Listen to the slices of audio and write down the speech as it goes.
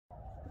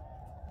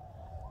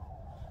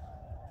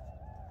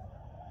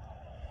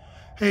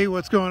Hey,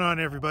 what's going on,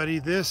 everybody?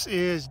 This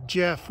is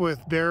Jeff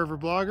with Bear River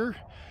Blogger,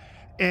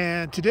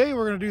 and today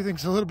we're going to do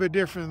things a little bit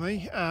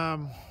differently.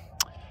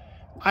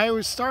 I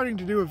was starting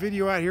to do a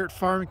video out here at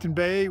Farmington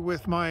Bay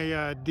with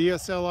my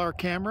DSLR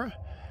camera,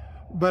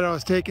 but I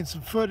was taking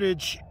some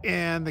footage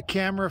and the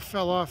camera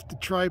fell off the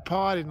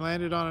tripod and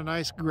landed on a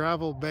nice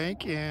gravel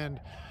bank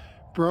and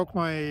broke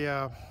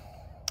my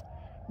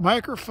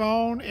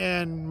microphone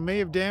and may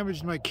have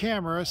damaged my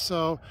camera,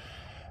 so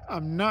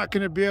I'm not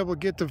going to be able to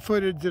get the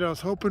footage that I was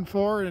hoping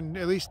for and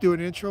at least do an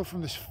intro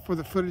for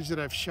the footage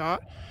that I've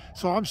shot.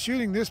 So I'm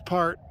shooting this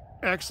part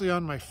actually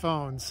on my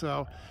phone.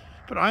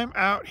 But I'm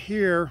out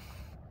here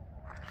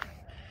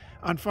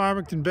on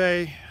Farmington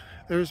Bay.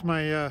 There's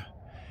my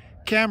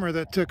camera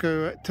that took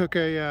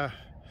a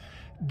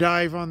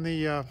dive on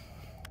the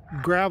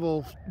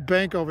gravel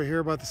bank over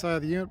here by the side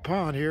of the unit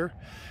pond here.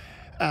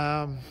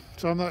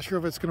 So I'm not sure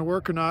if it's going to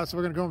work or not. So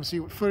we're going to go and see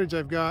what footage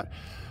I've got.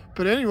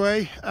 But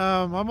anyway,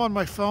 I'm on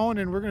my phone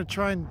and we're going to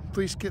try and at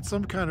least get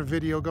some kind of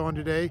video going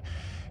today,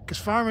 because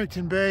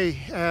Farmington Bay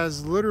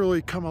has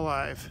literally come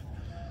alive.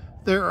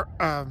 There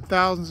are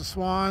thousands of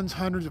swans,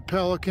 hundreds of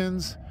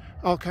pelicans,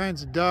 all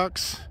kinds of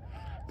ducks.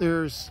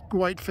 There's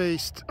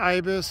white-faced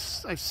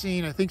ibis. I've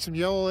seen, I think, some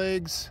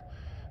yellowlegs.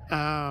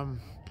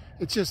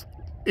 It's just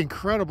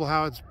incredible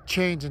how it's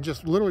changed in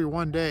just literally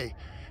one day.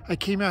 I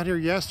came out here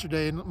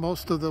yesterday and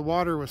most of the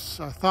water was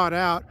thawed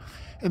out,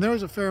 and there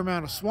was a fair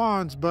amount of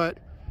swans, but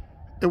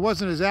it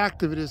wasn't as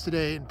active as it is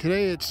today. And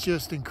today it's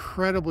just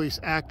incredibly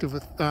active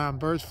with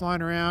birds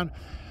flying around.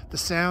 The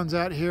sounds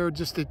out here,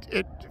 just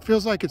it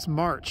feels like it's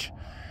March,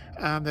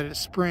 that it's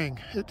spring.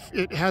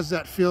 It has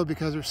that feel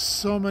because there's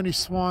so many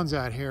swans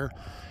out here,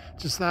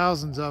 just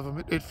thousands of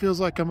them. It feels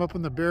like I'm up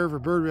on the Bear River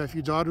Bird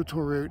Refuge auto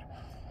tour route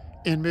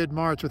in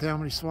mid-March with how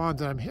many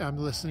swans I'm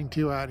listening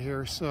to out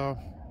here. So,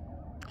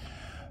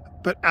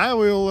 but I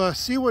will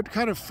see what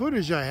kind of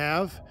footage I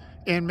have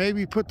and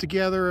maybe put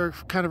together a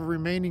kind of a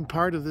remaining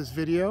part of this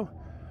video.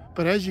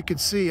 But as you can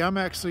see, I'm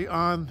actually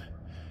on,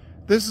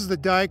 this is the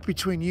dike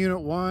between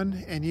Unit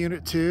 1 and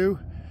Unit 2.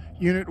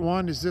 Unit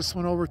 1 is this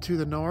one over to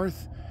the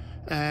north,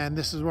 and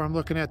this is where I'm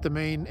looking at the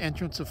main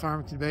entrance of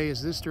Farmington Bay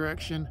is this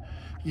direction.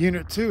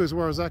 Unit 2 is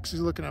where I was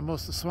actually looking at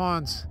most of the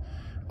swans.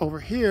 Over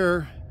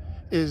here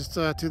is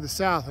to the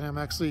south, and I'm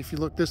actually, if you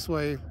look this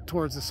way,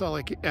 towards the Salt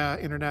Lake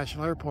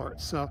International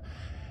Airport. So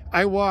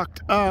I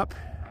walked up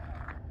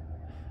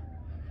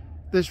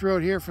this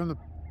road here from the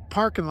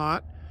parking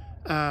lot.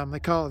 They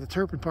call it the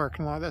Turpin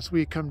parking lot. That's where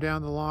you come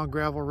down the long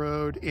gravel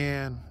road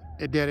and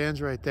it dead ends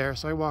right there.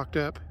 So I walked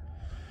up,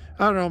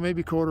 I don't know,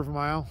 maybe a quarter of a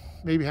mile,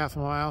 maybe half a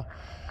mile,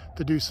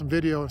 to do some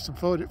video and some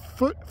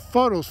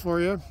photos for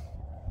you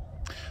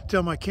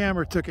till my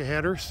camera took a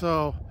header.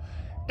 So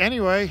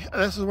anyway,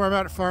 this is where I'm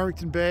at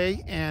Farmington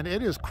Bay, and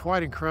it is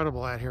quite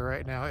incredible out here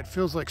right now. It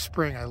feels like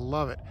spring. I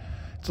love it.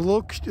 It's a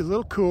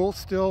little cool,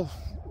 still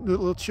a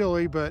little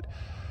chilly, but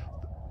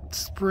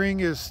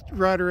spring is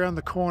right around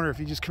the corner if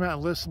you just come out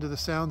and listen to the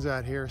sounds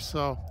out here.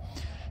 So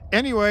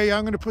anyway,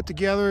 I'm going to put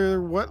together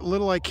what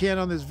little I can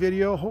on this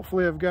video.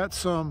 Hopefully I've got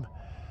some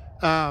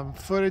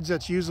footage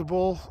that's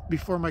usable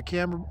before my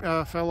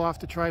camera fell off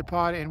the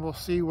tripod, and we'll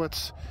see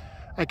what's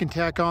I can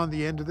tack on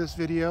the end of this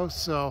video.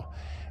 So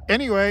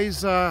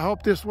anyways, I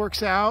hope this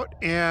works out,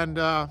 and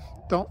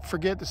don't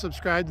forget to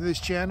subscribe to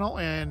this channel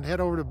and head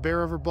over to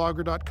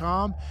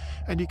bearriverblogger.com,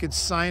 and you can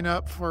sign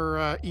up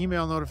for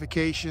email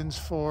notifications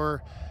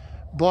for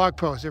blog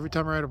posts. Every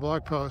time I write a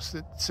blog post,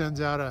 it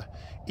sends out a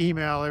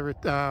email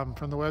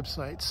from the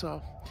website.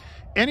 So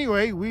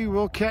anyway, we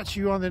will catch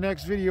you on the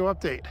next video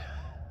update.